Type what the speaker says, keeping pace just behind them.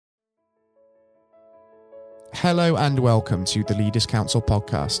Hello and welcome to the Leaders Council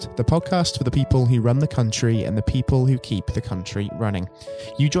podcast, the podcast for the people who run the country and the people who keep the country running.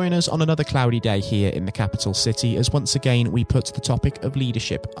 You join us on another cloudy day here in the capital city as once again we put the topic of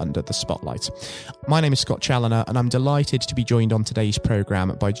leadership under the spotlight. My name is Scott Challoner and I'm delighted to be joined on today's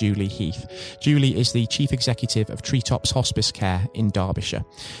programme by Julie Heath. Julie is the Chief Executive of Treetops Hospice Care in Derbyshire.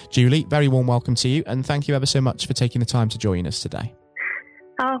 Julie, very warm welcome to you and thank you ever so much for taking the time to join us today.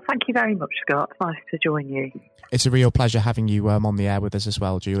 Oh, thank you very much, Scott. Nice to join you. It's a real pleasure having you on the air with us as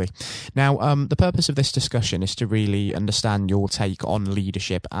well, Julie. Now, the purpose of this discussion is to really understand your take on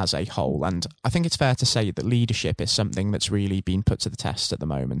leadership as a whole. And I think it's fair to say that leadership is something that's really been put to the test at the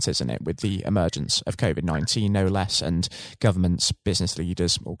moment, isn't it? With the emergence of COVID-19, no less, and governments, business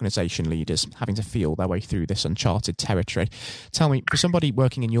leaders, organisation leaders having to feel their way through this uncharted territory. Tell me, for somebody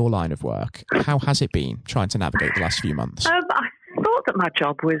working in your line of work, how has it been trying to navigate the last few months? I thought that my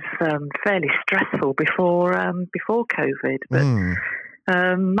job was fairly stressful before COVID, but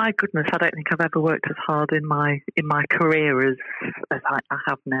my goodness, I don't think I've ever worked as hard in my career as I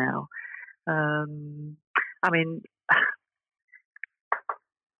have now. I mean,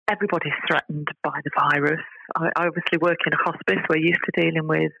 everybody's threatened by the virus. I obviously work in a hospice. We're used to dealing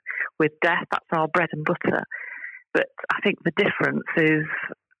with death. That's our bread and butter. But I think the difference is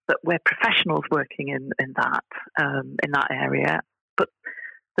that we're professionals working in that area, but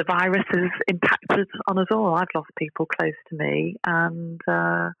the virus has impacted on us all. I've lost people close to me, and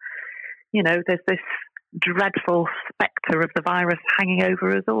there's this dreadful spectre of the virus hanging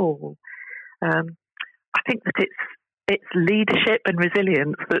over us all. I think that it's leadership and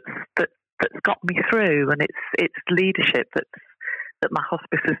resilience that's got me through, and it's leadership that my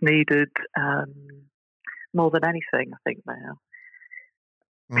hospice has needed more than anything, I think now.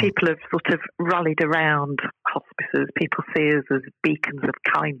 People have sort of rallied around hospices. People see us as beacons of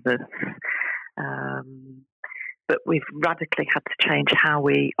kindness. But we've radically had to change how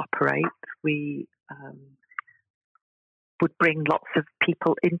we operate. We would bring lots of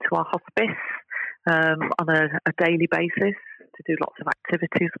people into our hospice on a daily basis to do lots of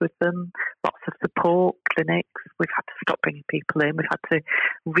activities with them, lots of support, clinics. We've had to stop bringing people in. We've had to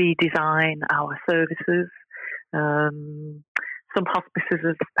redesign our services. Some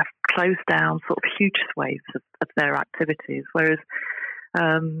hospices have closed down sort of huge swathes of their activities, whereas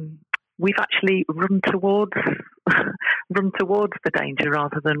we've actually run towards the danger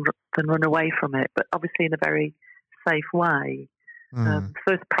rather than run away from it, but obviously in a very safe way.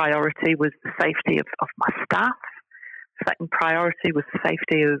 First priority was the safety of my staff. Second priority was the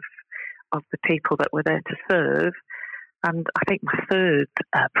safety of the people that were there to serve. And I think my third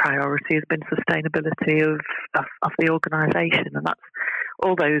priority has been sustainability of the organisation. And that's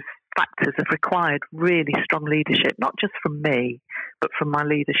all those factors have required really strong leadership, not just from me, but from my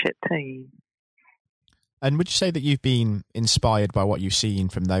leadership team. And would you say that you've been inspired by what you've seen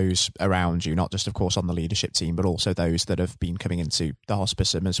from those around you, not just, of course, on the leadership team, but also those that have been coming into the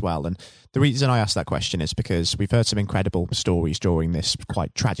hospice as well? And the reason I ask that question is because we've heard some incredible stories during this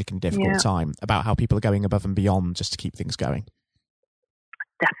quite tragic and difficult time about how people are going above and beyond just to keep things going.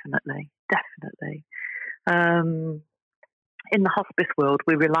 Definitely. In the hospice world,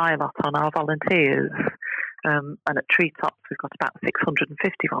 we rely a lot on our volunteers. And at Treetops, we've got about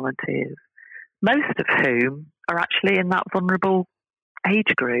 650 volunteers, most of whom are actually in that vulnerable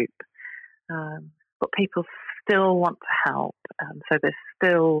age group. But people still want to help, so they're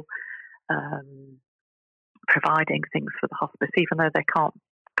still providing things for the hospice, even though they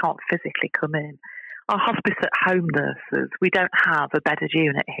can't physically come in. Our hospice at home nurses, we don't have a bedded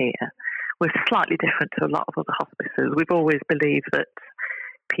unit here. We're slightly different to a lot of other hospices. We've always believed that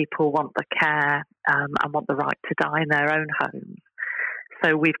people want the care and want the right to die in their own homes.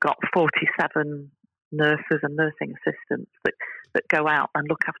 So we've got 47 nurses and nursing assistants that go out and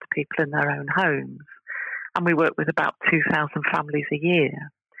look after people in their own homes. And we work with about 2,000 families a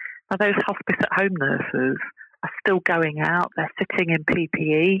year. Now, those hospice at home nurses are still going out. They're sitting in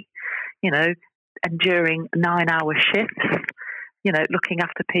PPE, enduring 9-hour shifts, looking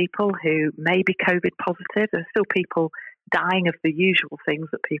after people who may be COVID positive. There's still people dying of the usual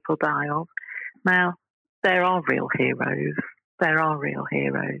things that people die of. Now, there are real heroes.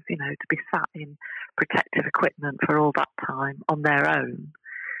 To be sat in protective equipment for all that time on their own.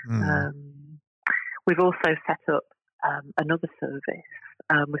 We've also set up another service.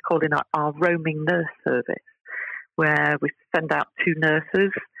 We're calling it our roaming nurse service, where we send out 2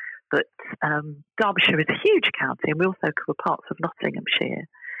 nurses. But Derbyshire is a huge county, and we also cover parts of Nottinghamshire,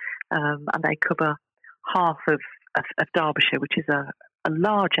 and they cover half of Derbyshire, which is a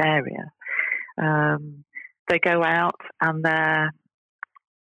large area. They go out and they're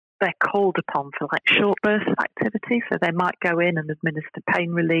they're called upon for like short bursts of activity. So they might go in and administer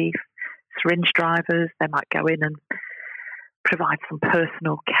pain relief, syringe drivers. They might go in and provide some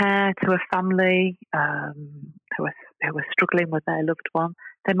personal care to a family who are struggling with their loved one.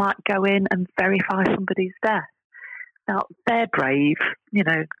 They might go in and verify somebody's death. Now, they're brave,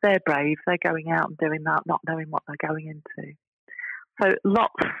 they're brave. They're going out and doing that, not knowing what they're going into. So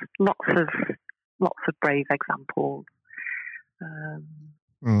lots of brave examples.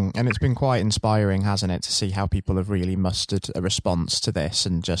 And it's been quite inspiring, hasn't it, to see how people have really mustered a response to this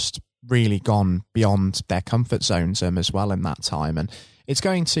and just really gone beyond their comfort zones as well in that time. And it's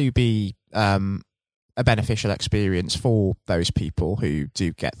going to be a beneficial experience for those people who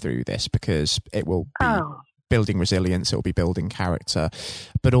do get through this, because it will be building resilience, it will be building character,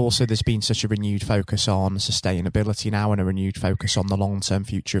 but also there's been such a renewed focus on sustainability now and a renewed focus on the long-term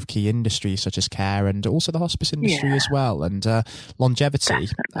future of key industries such as care and also the hospice industry as well, and longevity.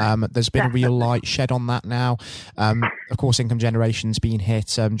 There's been a real light shed on that now. Of course, income generation's been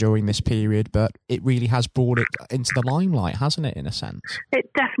hit during this period, but it really has brought it into the limelight, hasn't it, in a sense?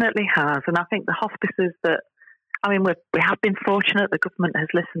 It definitely has, and I think the hospices we have been fortunate. The government has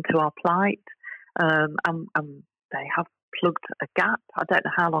listened to our plight. And they have plugged a gap. I don't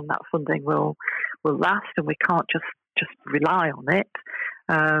know how long that funding will last, and we can't just rely on it.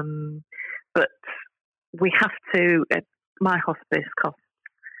 But we have to. My hospice costs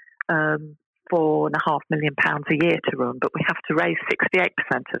 £4.5 million a year to run, but we have to raise 68%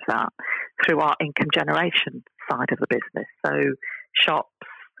 of that through our income generation side of the business. So shops,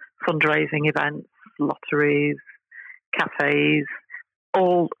 fundraising events, lotteries, cafes,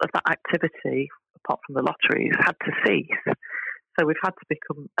 all of that activity, apart from the lotteries, had to cease. So we've had to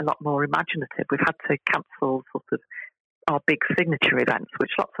become a lot more imaginative. We've had to cancel sort of our big signature events,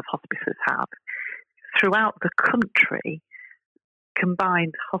 which lots of hospices have. Throughout the country,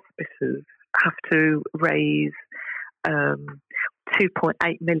 combined hospices have to raise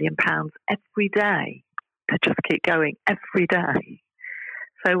 £2.8 million every day to just keep going every day.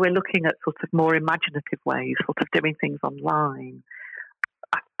 So we're looking at sort of more imaginative ways, sort of doing things online.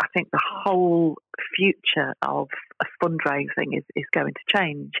 I think the whole future of fundraising is going to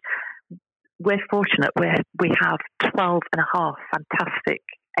change. We're fortunate. We have 12.5 fantastic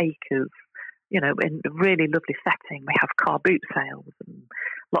acres, in a really lovely setting. We have car boot sales and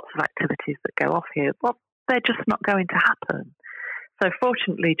lots of activities that go off here. Well, they're just not going to happen. So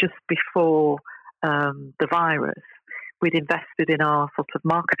fortunately, just before the virus, we'd invested in our sort of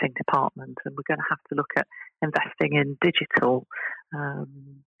marketing department, and we're going to have to look at investing in digital.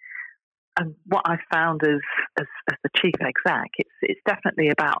 And what I found as the chief exec, it's definitely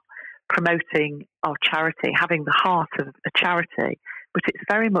about promoting our charity, having the heart of a charity, but it's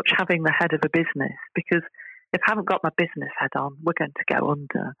very much having the head of a business, because if I haven't got my business head on, we're going to go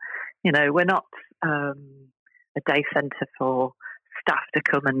under. We're not a day centre for staff to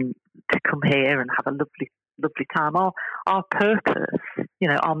come here and have a lovely time. Our purpose,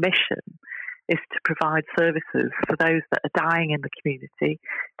 our mission, is to provide services for those that are dying in the community,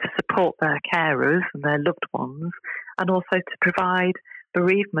 to support their carers and their loved ones, and also to provide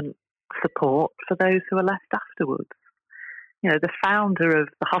bereavement support for those who are left afterwards. The founder of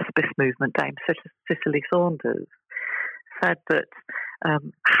the hospice movement, Dame Cicely Saunders, said that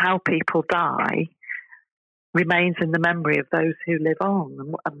how people die remains in the memory of those who live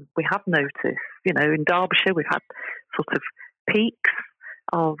on. And we have noticed, in Derbyshire, we've had sort of peaks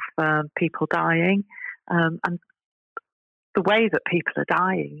of people dying, and the way that people are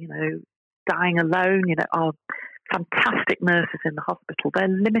dying, dying alone, our fantastic nurses in the hospital, they're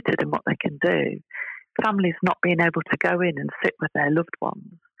limited in what they can do. Families not being able to go in and sit with their loved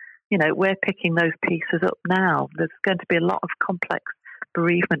ones. We're picking those pieces up now. There's going to be a lot of complex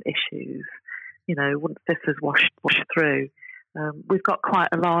bereavement issues, once this is washed through. We've got quite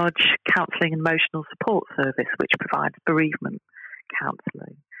a large counselling and emotional support service which provides bereavement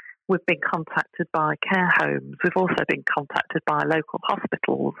counselling. We've been contacted by care homes. We've also been contacted by local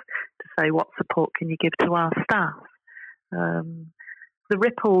hospitals to say, what support can you give to our staff? The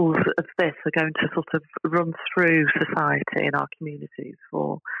ripples of this are going to sort of run through society and our communities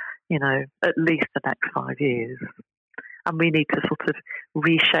for, at least the next 5 years. And we need to sort of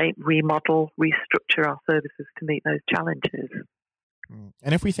reshape, remodel, restructure our services to meet those challenges.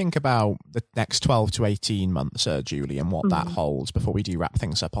 And if we think about the next 12 to 18 months, Julie, and what that holds before we do wrap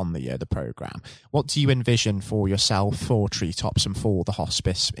things up on the programme, what do you envision for yourself, for Treetops and for the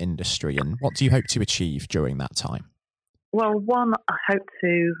hospice industry, and what do you hope to achieve during that time? Well, one, I hope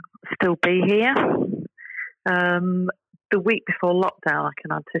to still be here. The week before lockdown, I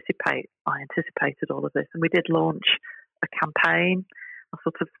anticipated all of this, and we did launch a campaign I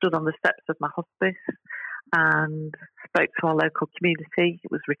sort of stood on the steps of my hospice and spoke to our local community.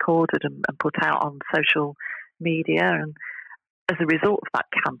 It was recorded and put out on social media, and as a result of that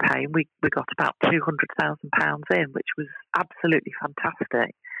campaign, we got about £200,000 in, which was absolutely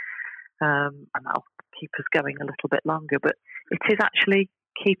fantastic. And that'll keep us going a little bit longer, but it is actually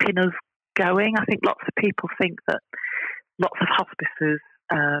keeping us going. I think lots of people think that lots of hospices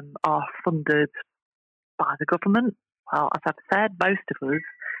are funded by the government. Well, as I've said, most of us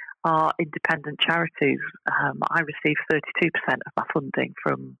are independent charities. I receive 32% of my funding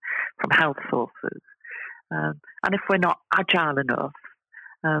from health sources. And if we're not agile enough,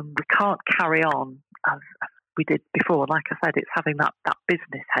 we can't carry on as we did before. Like I said, it's having that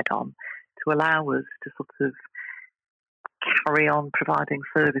business head on to allow us to sort of carry on providing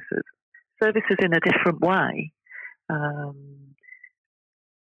services in a different way.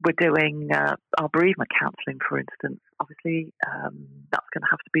 We're doing our bereavement counselling, for instance. Obviously, that's going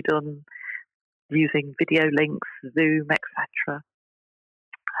to have to be done using video links, Zoom, etc.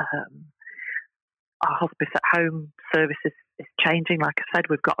 Our hospice at home service is changing. Like I said,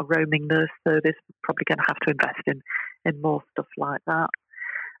 we've got a roaming nurse service. We're probably going to have to invest in more stuff like that.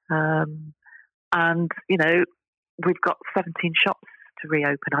 And, you know, we've got 17 shops to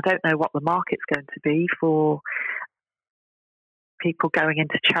reopen. I don't know what the market's going to be for people going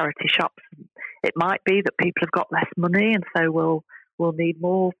into charity shops. It might be that people have got less money and so we'll need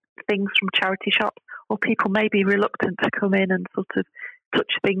more things from charity shops, or people may be reluctant to come in and sort of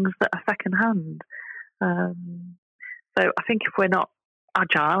touch things that are second hand. So I think if we're not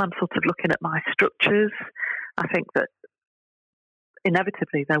agile, I'm sort of looking at my structures. I think that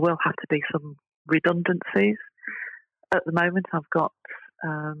inevitably there will have to be some redundancies. At the moment, I've got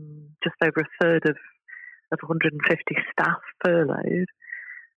just over a third of 150 staff furloughed.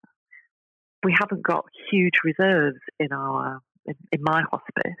 We haven't got huge reserves in my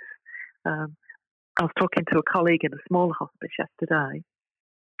hospice. I was talking to a colleague in a smaller hospice yesterday.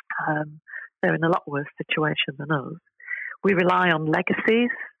 They're in a lot worse situation than us. We rely on legacies.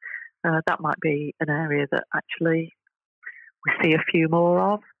 That might be an area that actually we see a few more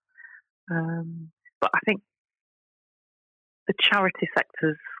of. But I think the charity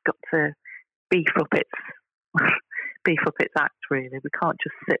sector's got to beef up its act, really. We can't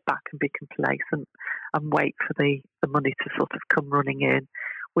just sit back and be complacent and wait for the money to sort of come running in.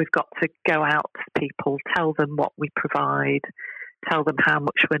 We've got to go out to people, tell them what we provide, tell them how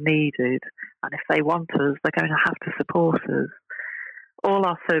much we're needed, and if they want us, they're going to have to support us. All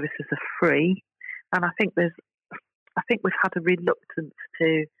our services are free, and I think we've had a reluctance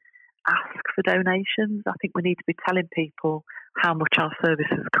to ask for donations. I think we need to be telling people how much our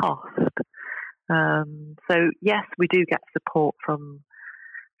services cost. So yes, we do get support from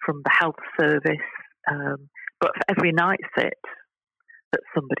the health service, but for every night sit that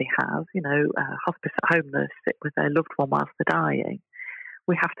somebody has, you know, hospice at home nurse sit with their loved one whilst they're dying,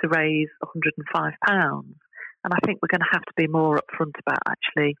 we have to raise £105. And I think we're going to have to be more upfront about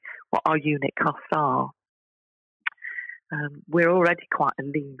actually what our unit costs are. We're already quite a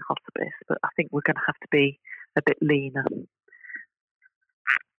lean hospice, but I think we're going to have to be a bit leaner.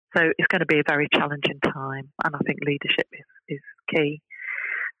 So it's going to be a very challenging time, and I think leadership is key.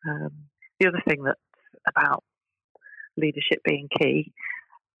 The other thing that about leadership being key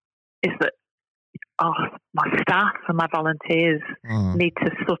is that my staff and my volunteers need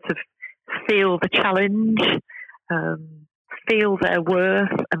to sort of feel the challenge, feel their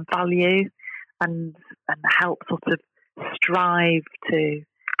worth and value, and help sort of strive to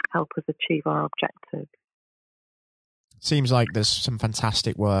help us achieve our objectives. Seems like there's some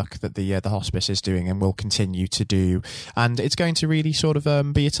fantastic work that the hospice is doing and will continue to do, and it's going to really sort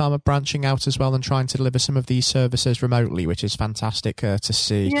of be a time of branching out as well and trying to deliver some of these services remotely, which is fantastic to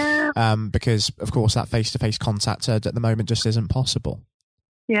see. Yeah. Because of course that face-to-face contact at the moment just isn't possible.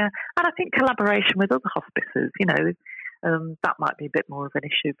 Yeah, and I think collaboration with other hospices, you know, that might be a bit more of an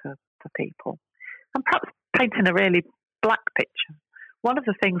issue for people, and perhaps painting a really black picture. One of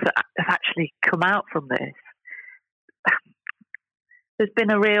the things that has actually come out from this, there's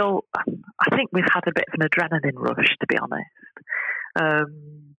been a real, I think we've had a bit of an adrenaline rush, to be honest.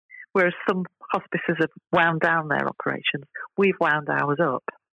 Whereas some hospices have wound down their operations, we've wound ours up.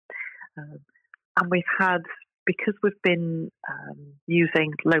 And we've had, because we've been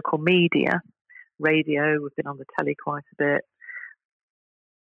using local media, radio, we've been on the telly quite a bit,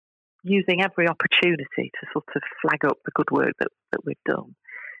 using every opportunity to sort of flag up the good work that we've done.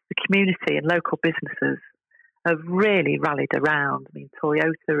 The community and local businesses have really rallied around. I mean,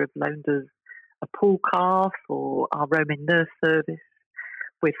 Toyota have loaned us a pool car for our roaming nurse service.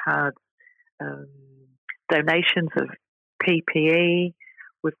 We've had donations of PPE.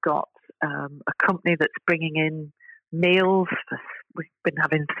 We've got a company that's bringing in meals. We've been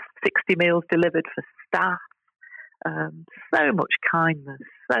having 60 meals delivered for staff. So much kindness.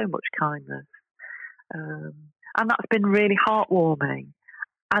 And that's been really heartwarming.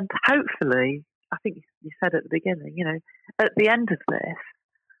 And hopefully, I think you said at the beginning, at the end of this,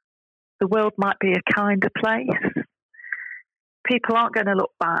 the world might be a kinder place. People aren't going to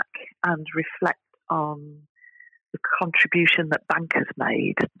look back and reflect on the contribution that bankers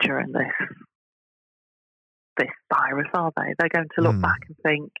made during this virus, are they? They're going to look back and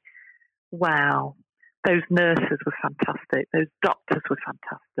think, wow, those nurses were fantastic, those doctors were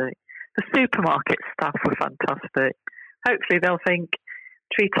fantastic, the supermarket staff were fantastic. Hopefully they'll think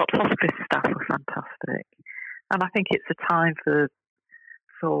Treetops Hospice staff were fantastic. And I think it's a time for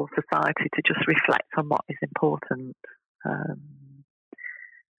society to just reflect on what is important.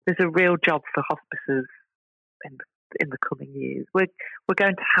 There's a real job for hospices in the coming years. We're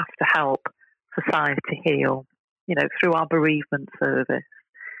going to have to help society heal, through our bereavement service.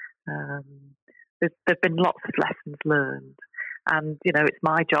 There've been lots of lessons learned, and it's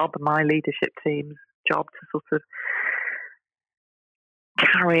my job and my leadership team's job to sort of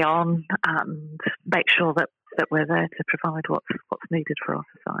carry on and make sure that we're there to provide what's needed for our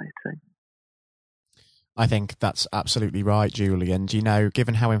society. I think that's absolutely right, Julie. And,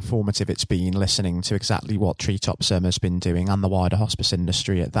 given how informative it's been listening to exactly what Treetops has been doing and the wider hospice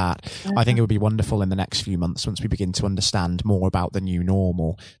industry at that, I think it would be wonderful in the next few months, once we begin to understand more about the new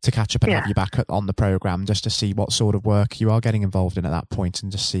normal, to catch up and have you back on the programme just to see what sort of work you are getting involved in at that point and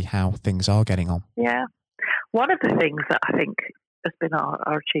just see how things are getting on. Yeah. One of the things that I think has been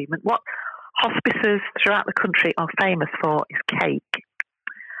our achievement, what hospices throughout the country are famous for, is cake.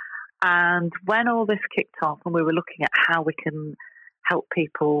 And when all this kicked off and we were looking at how we can help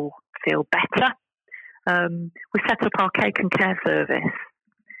people feel better, we set up our cake and care service.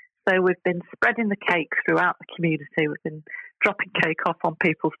 So we've been spreading the cake throughout the community. We've been dropping cake off on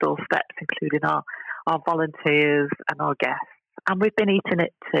people's doorsteps, including our volunteers and our guests. And we've been eating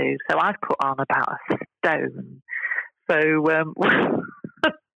it too. So I've put on about a stone. So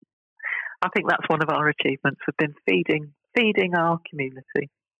I think that's one of our achievements. We've been feeding our community.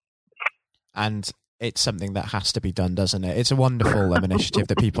 And it's something that has to be done, doesn't it? It's a wonderful initiative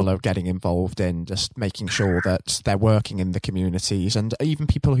that people are getting involved in, just making sure that they're working in the communities, and even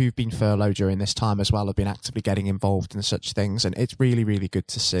people who've been furloughed during this time as well have been actively getting involved in such things. And it's really, really good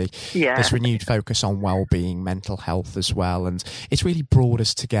to see this renewed focus on well-being, mental health as well. And it's really brought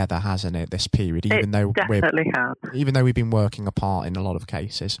us together, hasn't it, this period, even though we've been working apart in a lot of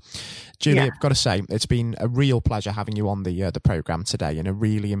cases. Julie, I've got to say, it's been a real pleasure having you on the programme today, and a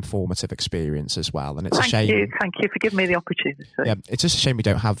really informative experience as well. And it's a shame. Thank you for giving me the opportunity. Yeah, it's just a shame we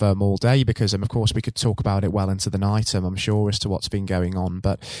don't have all day, because of course we could talk about it well into the night, I'm sure, as to what's been going on.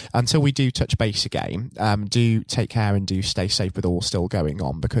 But until we do touch base again, do take care and do stay safe with all still going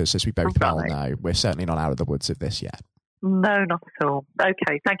on, because as we both well know, we're certainly not out of the woods of this yet. No, not at all.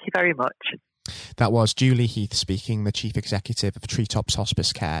 Okay, thank you very much. That was Julie Heath speaking, the Chief Executive of Treetops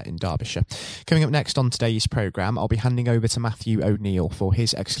Hospice Care in Derbyshire. Coming up next on today's programme, I'll be handing over to Matthew O'Neill for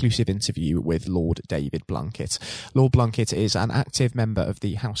his exclusive interview with Lord David Blunkett. Lord Blunkett is an active member of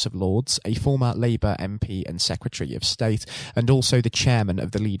the House of Lords, a former Labour MP and Secretary of State, and also the chairman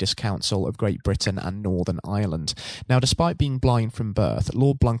of the Leaders' Council of Great Britain and Northern Ireland. Now, despite being blind from birth,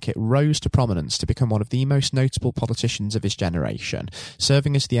 Lord Blunkett rose to prominence to become one of the most notable politicians of his generation,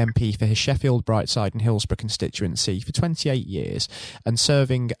 serving as the MP for his Sheffield, Brightside and Hillsborough constituency for 28 years and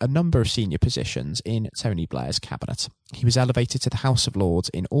serving a number of senior positions in Tony Blair's cabinet. He was elevated to the House of Lords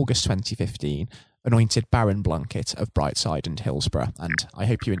in August 2015, anointed Baron Blunkett of Brightside and Hillsborough, and I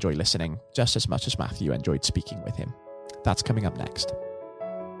hope you enjoy listening just as much as Matthew enjoyed speaking with him. That's coming up next.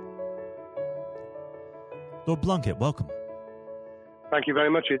 Lord Blunkett, welcome. Thank you very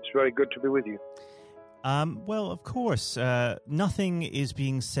much. It's very good to be with you. Well, of course, nothing is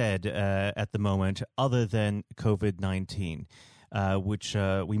being said at the moment other than COVID-19, which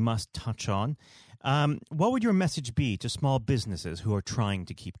we must touch on. What would your message be to small businesses who are trying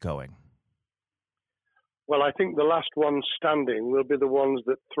to keep going? Well, I think the last ones standing will be the ones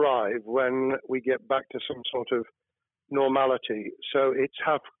that thrive when we get back to some sort of normality. So it's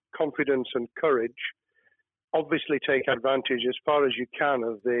have confidence and courage. Obviously take advantage as far as you can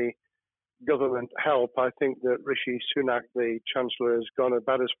of the government help. I think that Rishi Sunak, the Chancellor, has gone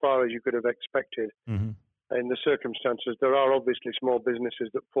about as far as you could have expected in the circumstances. There are obviously small businesses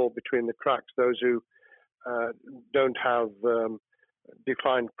that fall between the cracks. Those who don't have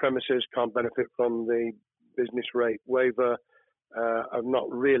defined premises, can't benefit from the business rate waiver, have not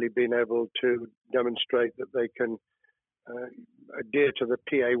really been able to demonstrate that they can adhere to the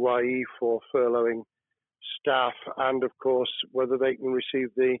PAYE for furloughing staff, and of course whether they can receive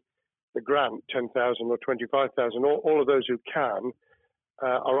the grant, 10,000 or 25,000. All of those who can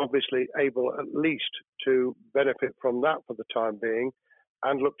are obviously able at least to benefit from that for the time being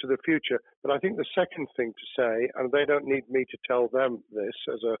and look to the future. But I think the second thing to say, and they don't need me to tell them this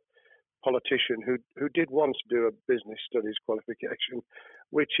as a politician who did once do a business studies qualification,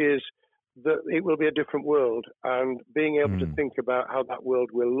 which is that it will be a different world, and being able to think about how that world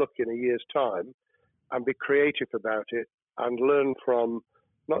will look in a year's time and be creative about it and learn from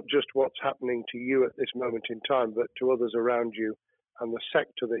not just what's happening to you at this moment in time, but to others around you and the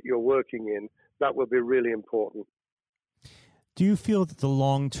sector that you're working in, that will be really important. Do you feel that the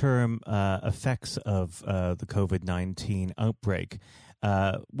long-term effects of the COVID-19 outbreak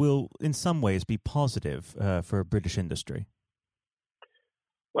will in some ways be positive for British industry?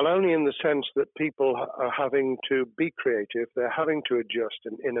 Well, only in the sense that people are having to be creative, they're having to adjust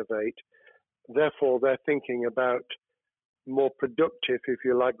and innovate. Therefore, they're thinking about more productive, if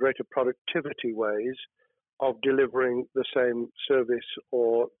you like, greater productivity ways of delivering the same service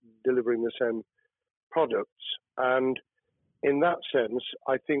or delivering the same products. And in that sense,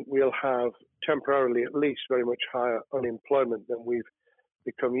 I think we'll have temporarily at least very much higher unemployment than we've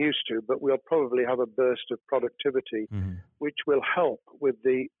become used to, but we'll probably have a burst of productivity, which will help with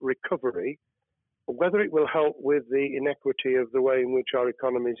the recovery. Whether it will help with the inequity of the way in which our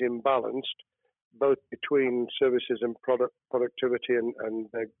economy is imbalanced, both between services and productivity and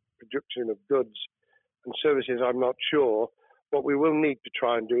the production of goods and services, I'm not sure. What we will need to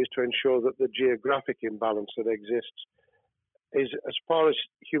try and do is to ensure that the geographic imbalance that exists is, as far as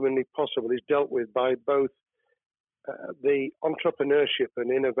humanly possible, is dealt with by both the entrepreneurship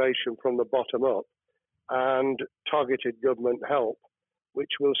and innovation from the bottom up and targeted government help, which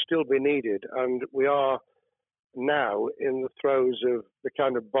will still be needed. And we are now in the throes of the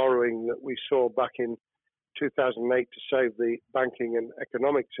kind of borrowing that we saw back in 2008 to save the banking and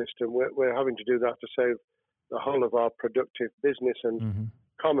economic system. We're having to do that to save the whole of our productive business and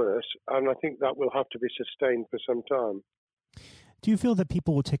commerce, and I think that will have to be sustained for some time. Do you feel that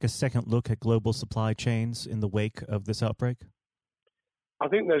people will take a second look at global supply chains in the wake of this outbreak? I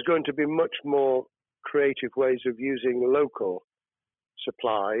think there's going to be much more creative ways of using local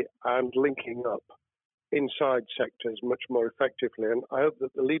supply and linking up inside sectors much more effectively. And I hope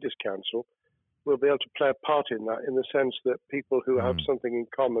that the Leaders' Council will be able to play a part in that, in the sense that people who have something in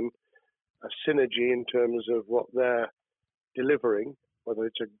common, a synergy in terms of what they're delivering, whether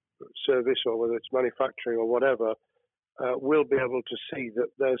it's a service or whether it's manufacturing or whatever, will be able to see that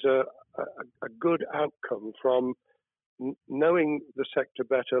there's a good outcome from knowing the sector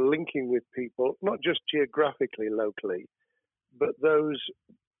better, linking with people, not just geographically, locally, but those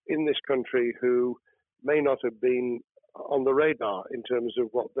in this country who may not have been on the radar in terms of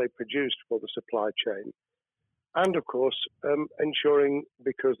what they produced for the supply chain. And, of course, ensuring,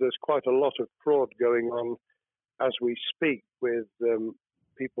 because there's quite a lot of fraud going on as we speak with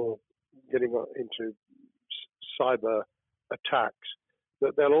people getting into cyber attacks,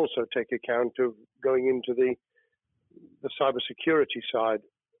 that they'll also take account of going into the cyber security side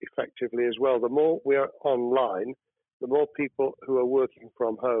effectively as well. The more we're online, the more people who are working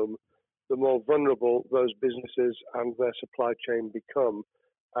from home, the more vulnerable those businesses and their supply chain become.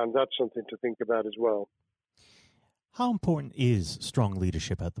 And that's something to think about as well. How important is strong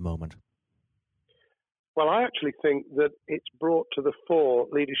leadership at the moment? Well, I actually think that it's brought to the fore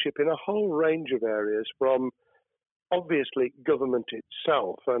leadership in a whole range of areas, from obviously government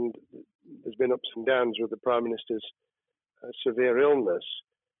itself, and there's been ups and downs with the Prime Minister's severe illness,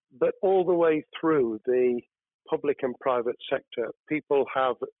 but all the way through the public and private sector, people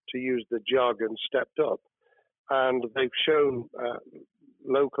have, to use the jargon, stepped up, and they've shown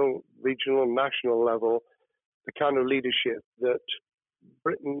local, regional, national level the kind of leadership that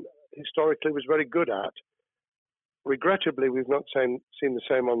Britain historically was very good at. Regrettably, we've not seen the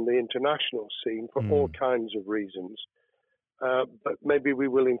same on the international scene for all kinds of reasons, but maybe we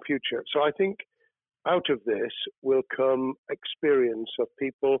will in future. So I think out of this will come experience of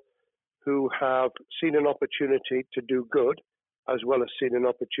people who have seen an opportunity to do good, as well as seen an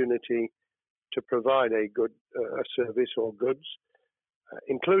opportunity to provide a good service or goods,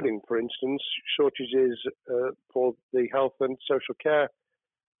 including, for instance, shortages for the health and social care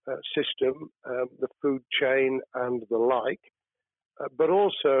system, the food chain and the like, but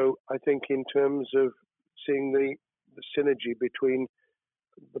also I think in terms of seeing the synergy between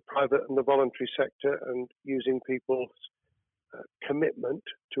the private and the voluntary sector and using people's commitment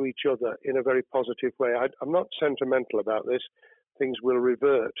to each other in a very positive way. I'm not sentimental about this. Things will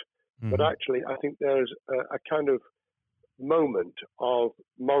revert, but actually I think there's a kind of moment of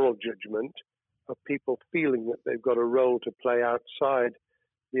moral judgment, of people feeling that they've got a role to play outside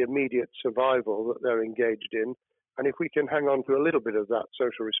the immediate survival that they're engaged in. And if we can hang on to a little bit of that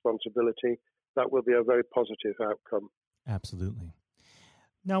social responsibility, that will be a very positive outcome. Absolutely.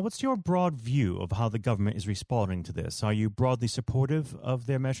 Now, what's your broad view of how the government is responding to this? Are you broadly supportive of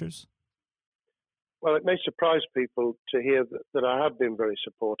their measures? Well, it may surprise people to hear that I have been very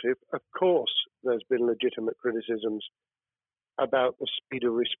supportive. Of course, there's been legitimate criticisms about the speed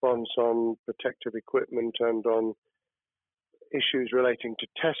of response on protective equipment and on issues relating to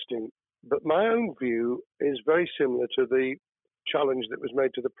testing. But my own view is very similar to the challenge that was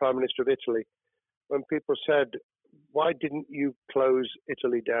made to the Prime Minister of Italy when people said, why didn't you close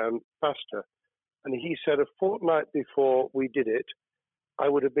Italy down faster? And he said, a fortnight before we did it, I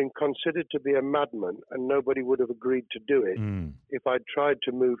would have been considered to be a madman and nobody would have agreed to do it if I'd tried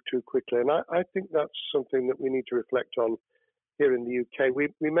to move too quickly. And I think that's something that we need to reflect on here in the UK.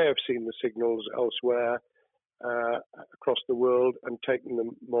 We may have seen the signals elsewhere across the world and taken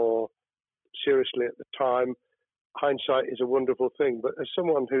them more seriously at the time. Hindsight is a wonderful thing, but as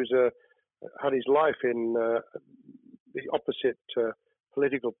someone who's had his life in the opposite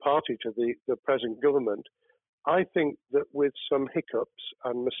political party to the present government, I think that with some hiccups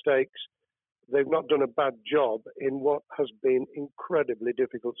and mistakes, they've not done a bad job in what has been incredibly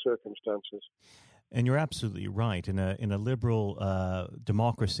difficult circumstances. And you're absolutely right. In a liberal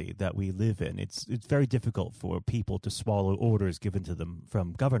democracy that we live in, it's very difficult for people to swallow orders given to them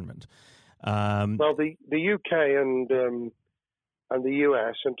from government. Well, the UK and the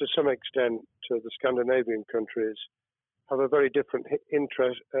US, and to some extent the Scandinavian countries, have a very different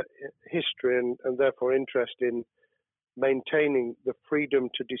history and therefore interest in maintaining the freedom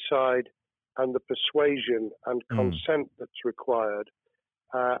to decide and the persuasion and consent that's required.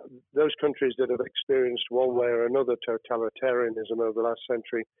 Those countries that have experienced one way or another totalitarianism over the last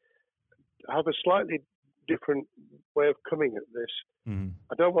century have a slightly different way of coming at this.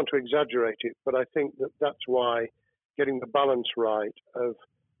 I don't want to exaggerate it, but I think that that's why getting the balance right of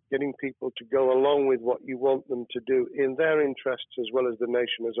getting people to go along with what you want them to do in their interests as well as the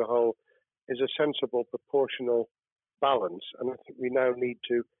nation as a whole is a sensible, proportional balance. And I think we now need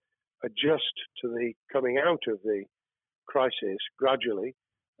to adjust to the coming out of the crisis gradually,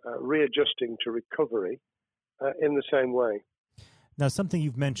 readjusting to recovery in the same way. Now, something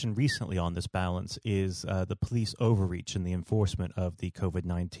you've mentioned recently on this balance is the police overreach in the enforcement of the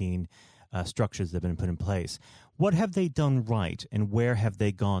COVID-19 structures that have been put in place. What have they done right, and where have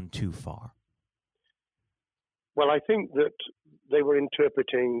they gone too far? Well, I think that they were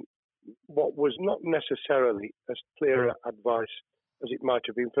interpreting what was not necessarily as clear advice as it might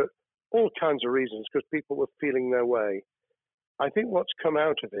have been for all kinds of reasons, because people were feeling their way. I think what's come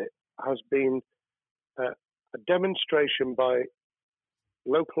out of it has been a demonstration by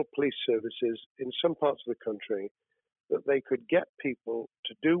local police services in some parts of the country that they could get people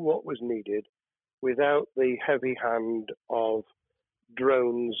to do what was needed without the heavy hand of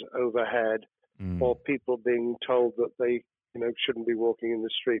drones overhead or people being told that they shouldn't be walking in the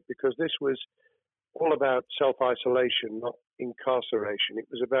street, because this was all about self-isolation, not incarceration. It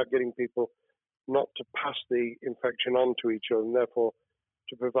was about getting people not to pass the infection on to each other and therefore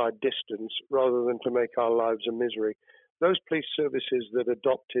to provide distance rather than to make our lives a misery. Those police services that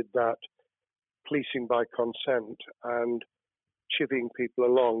adopted that policing by consent and chivying people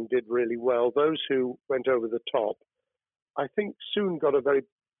along did really well. Those who went over the top, I think, soon got a very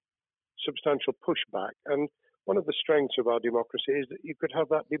substantial pushback. And one of the strengths of our democracy is that you could have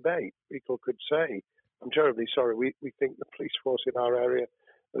that debate. People could say, I'm terribly sorry, we think the police force in our area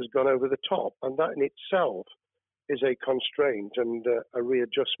has gone over the top. And that in itself is a constraint and a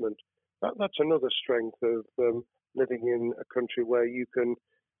readjustment. That's another strength of living in a country where you can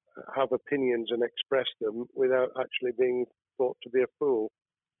have opinions and express them without actually being thought to be a fool.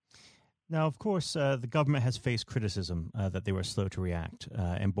 Now, of course, the government has faced criticism that they were slow to react,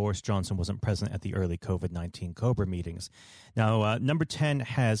 and Boris Johnson wasn't present at the early COVID-19 COBRA meetings. Now, Number 10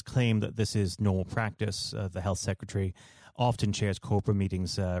 has claimed that this is normal practice. The health secretary often chairs COBRA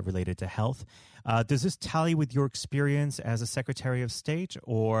meetings related to health. Does this tally with your experience as a Secretary of State,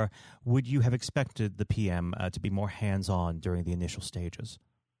 or would you have expected the PM to be more hands-on during the initial stages?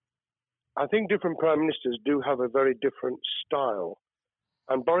 I think different prime ministers do have a very different style.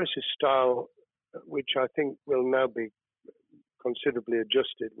 And Boris's style, which I think will now be considerably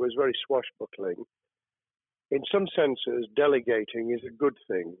adjusted, was very swashbuckling. In some senses, delegating is a good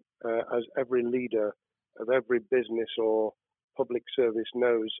thing, as every leader of every business or public service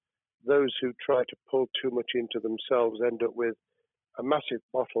knows. Those who try to pull too much into themselves end up with a massive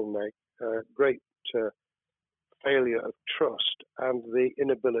bottleneck, great failure of trust and the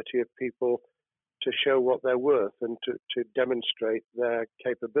inability of people to show what they're worth and to demonstrate their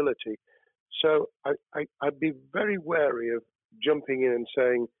capability. So I'd be very wary of jumping in and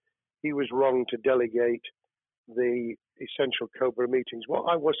saying he was wrong to delegate the essential COBRA meetings.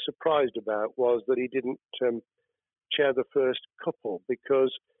 What I was surprised about was that he didn't chair the first couple,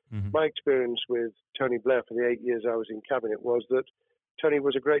 because my experience with Tony Blair for the 8 years I was in cabinet was that Tony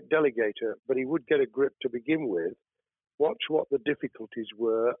was a great delegator, but he would get a grip to begin with, watch what the difficulties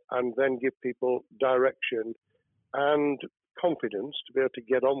were, and then give people direction and confidence to be able to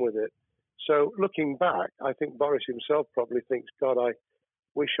get on with it. So looking back, I think Boris himself probably thinks, God, I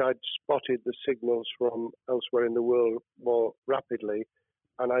wish I'd spotted the signals from elsewhere in the world more rapidly,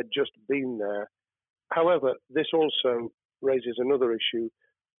 and I'd just been there. However, this also raises another issue.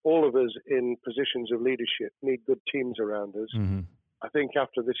 All of us in positions of leadership need good teams around us. I think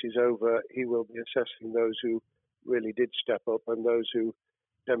after this is over, he will be assessing those who really did step up and those who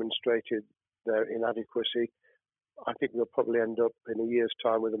demonstrated their inadequacy. I think we'll probably end up in a year's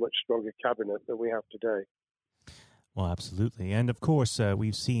time with a much stronger cabinet than we have today. Well, absolutely. And of course,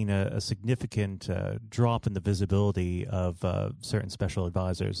 we've seen a significant drop in the visibility of certain special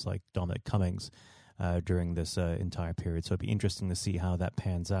advisors like Dominic Cummings during this entire period. So it'd be interesting to see how that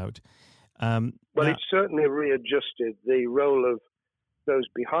pans out. It's certainly readjusted the role of those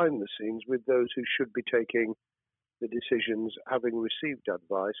behind the scenes with those who should be taking the decisions, having received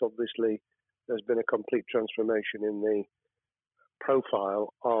advice. Obviously, there's been a complete transformation in the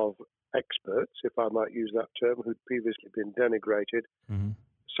profile of experts, if I might use that term, who'd previously been denigrated.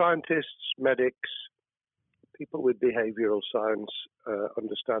 Scientists, medics, people with behavioral science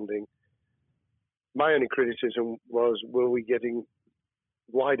understanding. My only criticism was, were we getting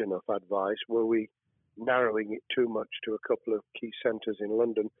wide enough advice? Were we narrowing it too much to a couple of key centres in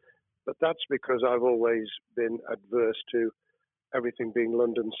London? But that's because I've always been adverse to everything being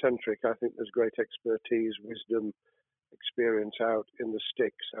London-centric. I think there's great expertise, wisdom, experience out in the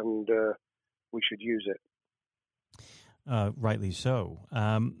sticks, and we should use it. Rightly so.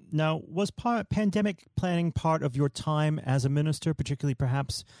 Now, was pandemic planning part of your time as a minister, particularly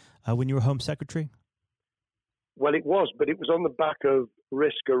perhaps when you were Home Secretary? Well, it was, but it was on the back of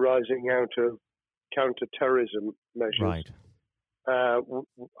risk arising out of counter-terrorism measures. Right.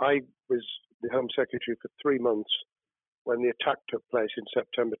 I was the Home Secretary for 3 months when the attack took place in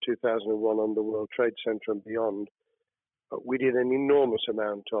September 2001 on the World Trade Center and beyond. We did an enormous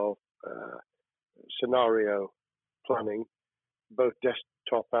amount of scenario planning, both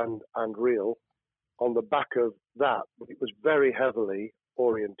desktop and real. On the back of that, it was very heavily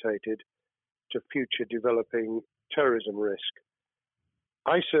orientated to future developing terrorism risk.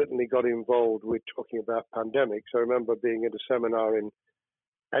 I certainly got involved with talking about pandemics. I remember being at a seminar in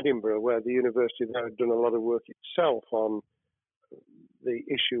Edinburgh where the university there had done a lot of work itself on the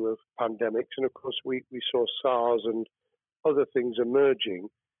issue of pandemics. And of course, we saw SARS and other things emerging.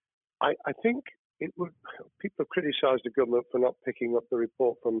 I think people have criticised the government for not picking up the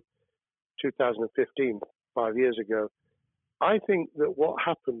report from 2015, 5 years ago. I think that what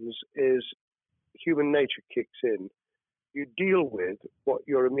happens is human nature kicks in. You deal with what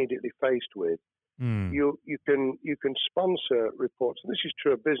you're immediately faced with. You can sponsor reports. And this is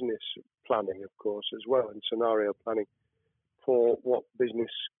true of business planning, of course, as well, and scenario planning for what business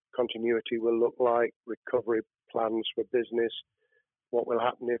continuity will look like, recovery plans for business, what will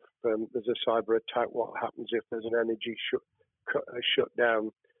happen if there's a cyber attack, what happens if there's an energy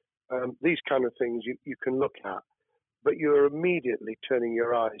shutdown. These kind of things you can look at, but you're immediately turning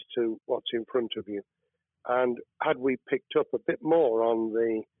your eyes to what's in front of you. And had we picked up a bit more on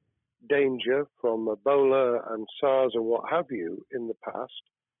the danger from Ebola and SARS and what have you in the past,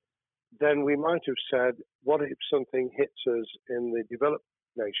 then we might have said, what if something hits us in the developed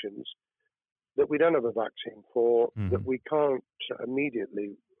nations that we don't have a vaccine for, that we can't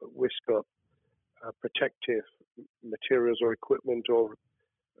immediately whisk up protective materials or equipment, or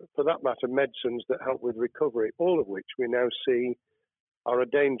for that matter, medicines that help with recovery, all of which we now see are a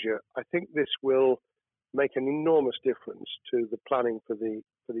danger. I think this will make an enormous difference to the planning for the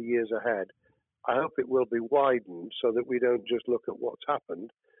years ahead. I hope it will be widened so that we don't just look at what's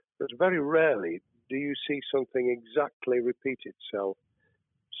happened, because very rarely do you see something exactly repeat itself.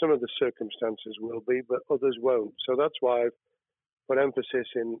 Some of the circumstances will be, but others won't. So that's why I've put emphasis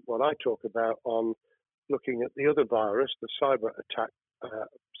in what I talk about on looking at the other virus, the cyber attack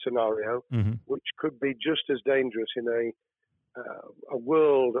scenario, which could be just as dangerous in a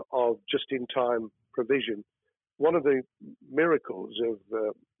world of just-in-time provision. One of the miracles of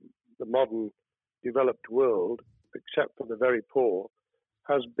the modern developed world, except for the very poor,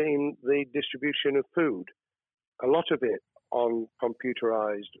 has been the distribution of food. a lot of it on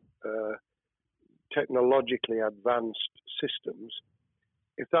computerized, technologically advanced systems.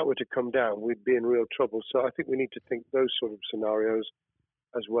 If that were to come down, we'd be in real trouble. So I think we need to think those sort of scenarios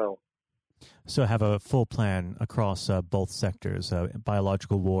as well. So have a full plan across both sectors,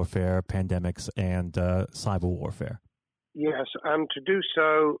 biological warfare, pandemics, and cyber warfare. Yes, and to do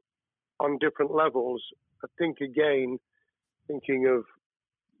so on different levels. I think, again, thinking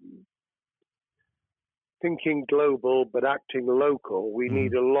global but acting local, we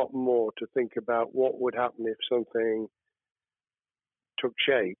need a lot more to think about what would happen if something took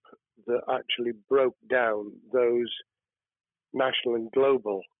shape that actually broke down those national and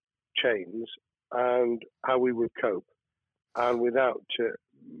global chains and how we would cope. And without,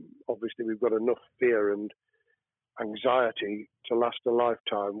 obviously, we've got enough fear and anxiety to last a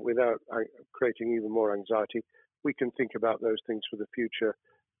lifetime. Without creating even more anxiety, we can think about those things for the future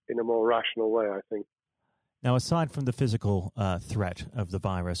in a more rational way, I think. Now, aside from the physical threat of the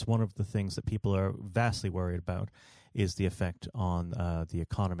virus, one of the things that people are vastly worried about is the effect on the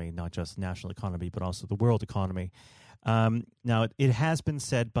economy, not just the national economy, but also the world economy. Now, it has been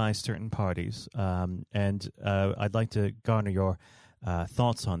said by certain parties, and I'd like to garner your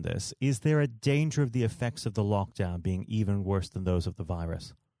thoughts on this. Is there a danger of the effects of the lockdown being even worse than those of the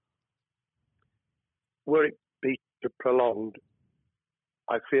virus? Were it be prolonged,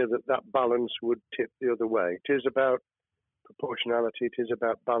 I fear that balance would tip the other way. It is about proportionality. It is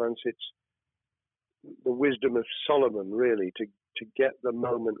about balance. It's the wisdom of Solomon, really, to get the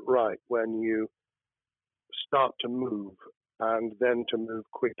moment right when you start to move and then to move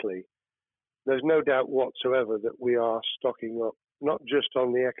quickly. There's no doubt whatsoever that we are stocking up, not just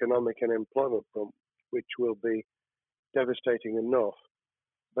on the economic and employment front, which will be devastating enough,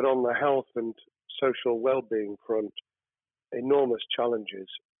 but on the health and social well-being front, enormous challenges.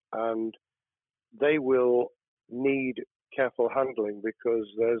 And they will need careful handling because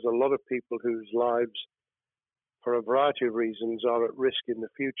there's a lot of people whose lives, for a variety of reasons, are at risk in the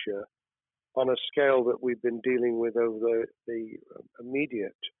future on a scale that we've been dealing with over the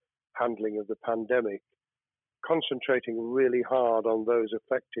immediate handling of the pandemic, concentrating really hard on those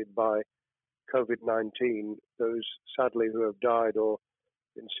affected by COVID-19, those sadly who have died or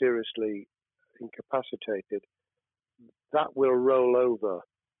been seriously incapacitated. That will roll over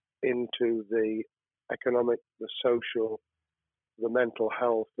into the economic, the social, the mental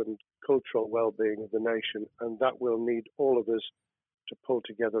health and cultural well-being of the nation, and that will need all of us to pull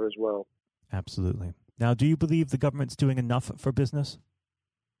together as well. Absolutely. Now, do you believe the government's doing enough for business?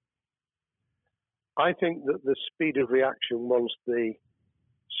 I think that the speed of reaction once the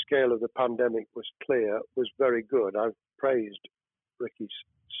scale of the pandemic was clear was very good. I've praised Rishi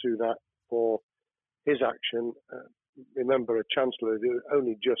Sunak for his action. Remember, a chancellor who had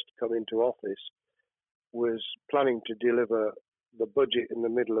only just come into office was planning to deliver the budget in the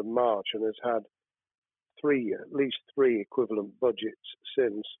middle of March and has had at least three equivalent budgets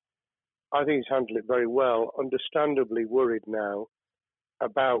since. I think he's handled it very well, understandably worried now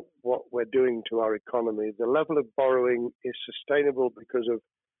about what we're doing to our economy. The level of borrowing is sustainable because of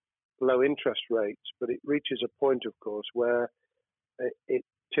low interest rates, but it reaches a point, of course, where it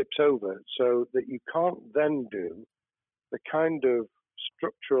tips over so that you can't then do the kind of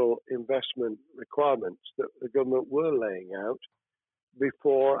structural investment requirements that the government were laying out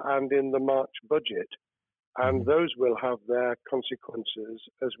before and in the March budget. And those will have their consequences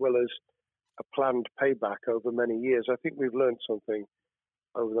as well as a planned payback over many years. I think we've learned something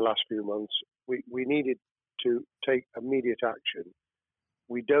over the last few months. We needed to take immediate action.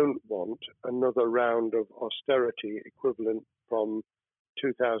 We don't want another round of austerity equivalent from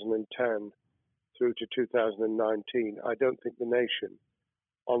 2010 through to 2019. I don't think the nation,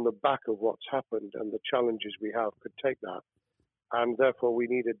 on the back of what's happened and the challenges we have, could take that. And therefore, we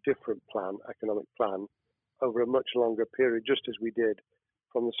need a different plan, economic plan, over a much longer period, just as we did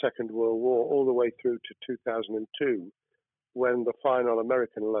from the Second World War all the way through to 2002, when the final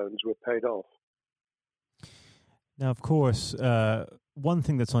American loans were paid off. Now, of course, one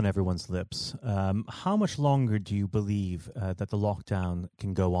thing that's on everyone's lips, how much longer do you believe that the lockdown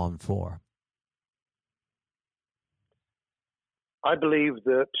can go on for? I believe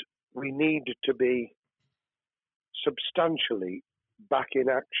that we need to be substantially back in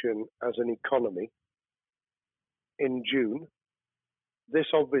action as an economy in June. This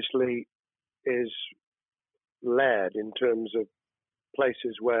obviously is led in terms of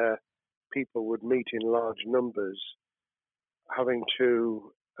places where people would meet in large numbers, having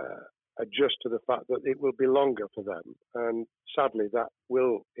to adjust to the fact that it will be longer for them. And sadly, that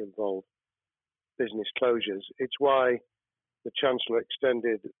will involve business closures. It's why the Chancellor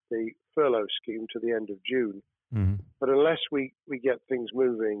extended the furlough scheme to the end of June. Mm-hmm. But unless we get things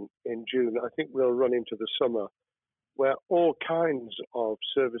moving in June, I think we'll run into the summer where all kinds of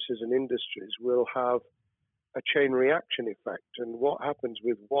services and industries will have a chain reaction effect. And what happens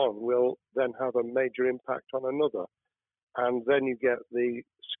with one will then have a major impact on another. And then you get the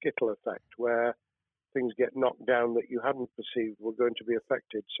skittle effect where things get knocked down that you hadn't perceived were going to be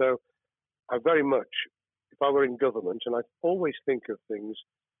affected. So I very much, if I were in government, and I always think of things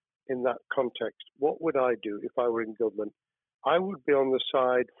in that context, what would I do if I were in government? I would be on the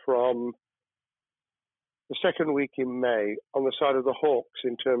side from the second week in May, on the side of the hawks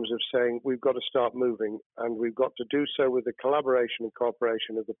in terms of saying we've got to start moving, and we've got to do so with the collaboration and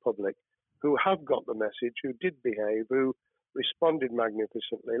cooperation of the public who have got the message, who did behave, who responded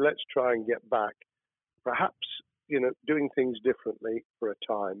magnificently. Let's try and get back, perhaps, doing things differently for a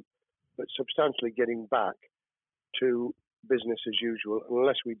time, but substantially getting back to business as usual. And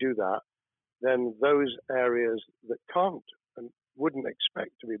unless we do that, then those areas that can't and wouldn't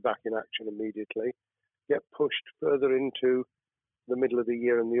expect to be back in action immediately get pushed further into the middle of the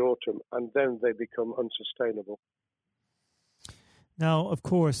year and the autumn, and then they become unsustainable. Now, of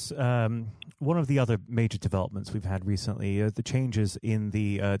course, one of the other major developments we've had recently are the changes in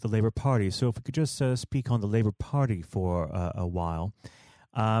the Labour Party. So if we could just speak on the Labour Party for a while.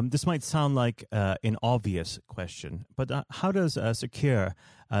 This might sound like an obvious question, but how does Sir Keir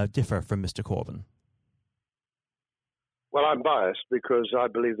differ from Mr. Corbyn? Well, I'm biased because I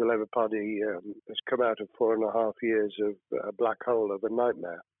believe the Labour Party has come out of 4.5 years of a black hole of a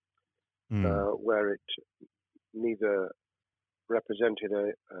nightmare, where it neither represented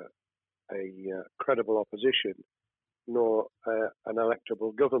a credible opposition nor an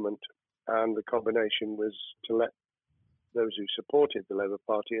electable government, and the combination was to let those who supported the Labour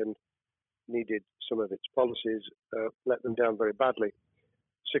Party and needed some of its policies let them down very badly.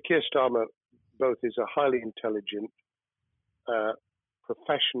 Sir Keir Starmer both is a highly intelligent,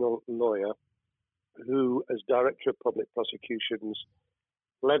 professional lawyer who, as Director of Public Prosecutions,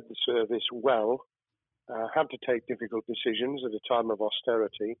 led the service well, had to take difficult decisions at a time of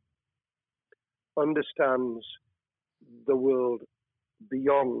austerity, understands the world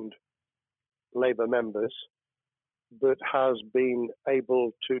beyond Labour members, but has been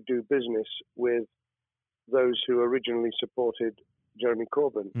able to do business with those who originally supported Jeremy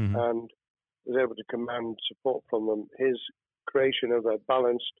Corbyn and was able to command support from them. His creation of a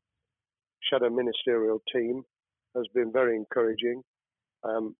balanced shadow ministerial team has been very encouraging.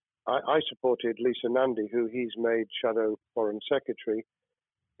 I supported Lisa Nandy, who he's made shadow foreign secretary,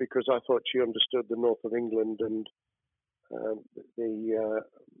 because I thought she understood the north of England and the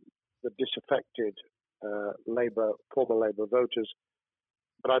disaffected former Labour voters.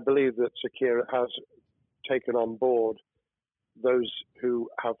 But I believe that Sir Keir has taken on board those who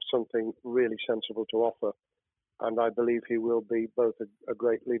have something really sensible to offer, and I believe he will be both a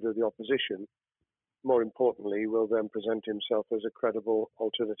great leader of the opposition. More importantly, he will then present himself as a credible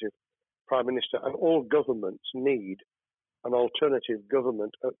alternative Prime Minister, and all governments need an alternative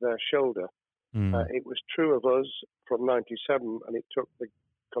government at their shoulder. It was true of us from 97, and it took the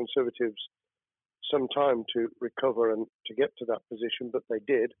Conservatives some time to recover and to get to that position, but they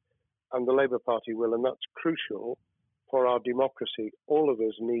did, and the Labour Party will, and that's crucial for our democracy. All of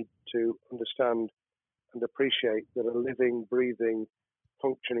us need to understand and appreciate that a living, breathing,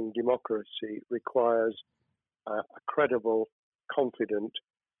 functioning democracy requires a credible, confident,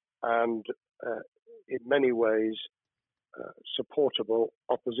 and in many ways supportable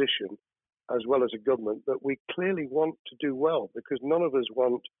opposition, as well as a government that we clearly want to do well, because none of us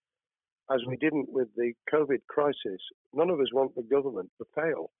want, as we didn't with the COVID crisis, none of us want the government to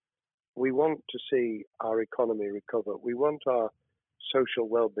fail. We want to see our economy recover. We want our social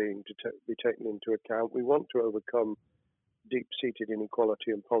well-being to be taken into account. We want to overcome deep-seated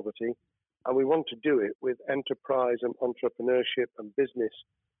inequality and poverty, and we want to do it with enterprise and entrepreneurship and business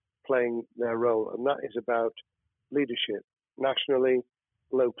playing their role, and that is about leadership nationally,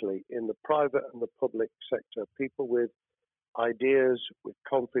 locally, in the private and the public sector, people with ideas, with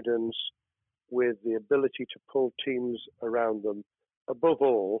confidence, with the ability to pull teams around them, above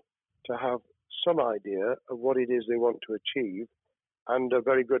all, to have some idea of what it is they want to achieve and a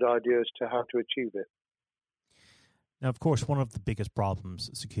very good idea as to how to achieve it. Now, of course, one of the biggest problems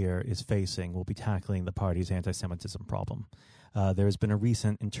Sir Keir is facing will be tackling the party's anti-Semitism problem. There has been a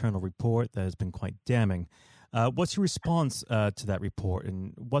recent internal report that has been quite damning. What's your response to that report,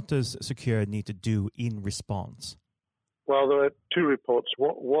 and what does Sir Keir need to do in response? Well, there are two reports.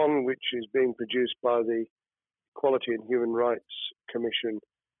 One which is being produced by the Equality and Human Rights Commission,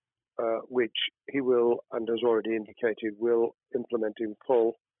 which he will, and has already indicated, will implement in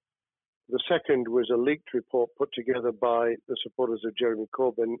full. The second was a leaked report put together by the supporters of Jeremy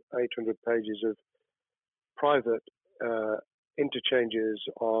Corbyn, 800 pages of private interchanges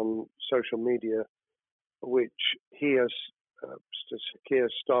on social media, which he has, Keir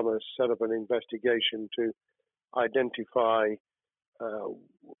Starmer, set up an investigation to identify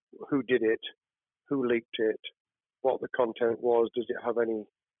who did it, who leaked it, what the content was, does it have any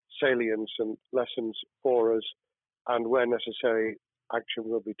salience and lessons for us, and where necessary, action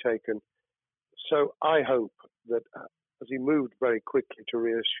will be taken. So I hope that as he moved very quickly to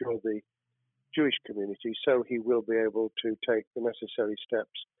reassure the Jewish community, so he will be able to take the necessary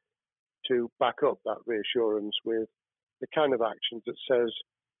steps to back up that reassurance with the kind of actions that says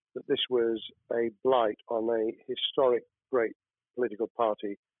that this was a blight on a historic, great political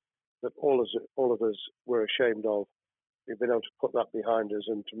party that all of us were ashamed of. We've been able to put that behind us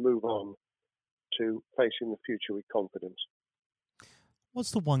and to move on to facing the future with confidence.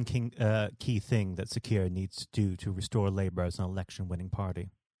 What's the one key thing that Sir Keir needs to do to restore Labour as an election-winning party?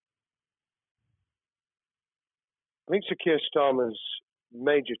 I think Sir Keir Starmer's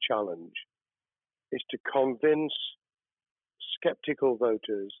major challenge is to convince sceptical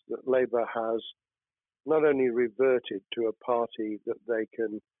voters that Labour has not only reverted to a party that they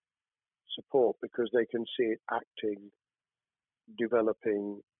can support because they can see it acting,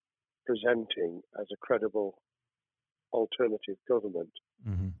 developing, presenting as a credible alternative government,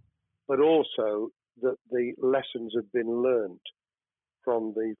 but also that the lessons have been learned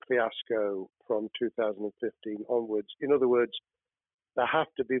from the fiasco from 2015 onwards. In other words, there have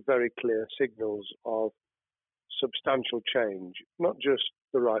to be very clear signals of substantial change, not just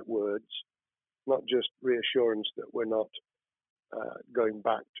the right words, not just reassurance that we're not going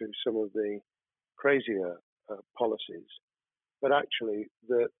back to some of the crazier policies, but actually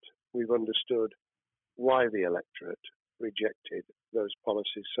that we've understood why the electorate rejected those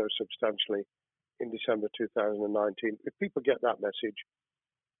policies so substantially in December 2019. If people get that message,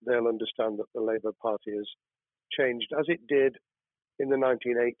 they'll understand that the Labour Party has changed, as it did in the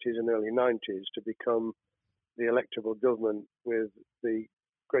 1980s and early 90s, to become the electable government with the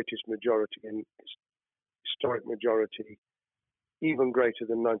greatest majority and historic majority, even greater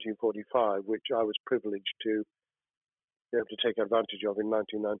than 1945, which I was privileged to be able to take advantage of in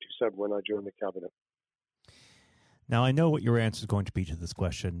 1997 when I joined the cabinet. Now, I know what your answer is going to be to this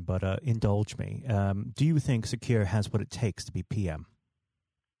question, but indulge me. Do you think Sir Keir has what it takes to be PM?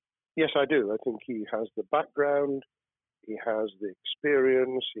 Yes, I do. I think he has the background, he has the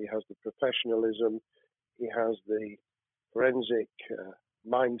experience, he has the professionalism, he has the forensic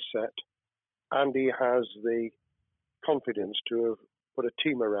mindset, and he has the confidence to have put a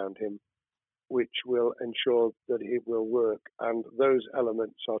team around him which will ensure that it will work. And those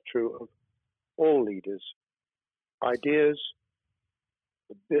elements are true of all leaders. Ideas,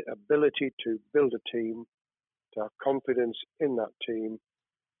 the ability to build a team, to have confidence in that team,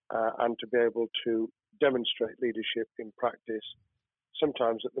 and to be able to demonstrate leadership in practice,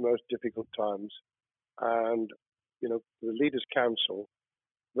 sometimes at the most difficult times. And, the Leaders' Council,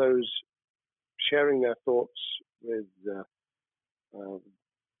 those sharing their thoughts with the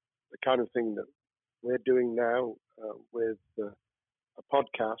kind of thing that we're doing now with a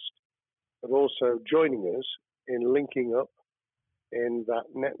podcast, but also joining us in linking up in that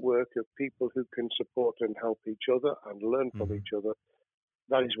network of people who can support and help each other and learn from each other.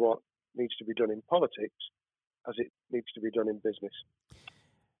 That is what needs to be done in politics as it needs to be done in business.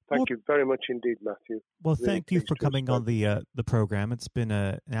 Thank you very much indeed, Matthew. Well, thank you for coming on the program. It's been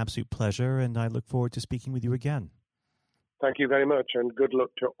an absolute pleasure, and I look forward to speaking with you again. Thank you very much, and good luck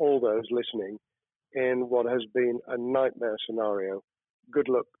to all those listening in what has been a nightmare scenario. Good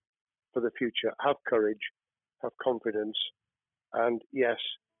luck for the future. Have courage, have confidence, and yes,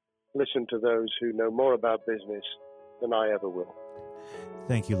 listen to those who know more about business than I ever will.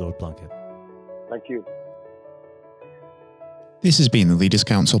 Thank you, Lord Blunkett. Thank you. This has been the Leaders'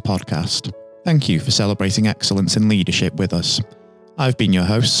 Council podcast. Thank you for celebrating excellence in leadership with us. I've been your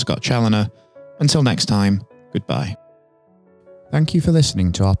host, Scott Challoner. Until next time, goodbye. Thank you for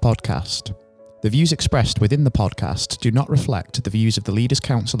listening to our podcast. The views expressed within the podcast do not reflect the views of the Leaders'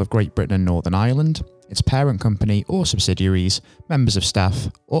 Council of Great Britain and Northern Ireland, its parent company or subsidiaries, members of staff,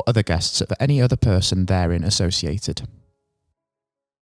 or other guests of any other person therein associated.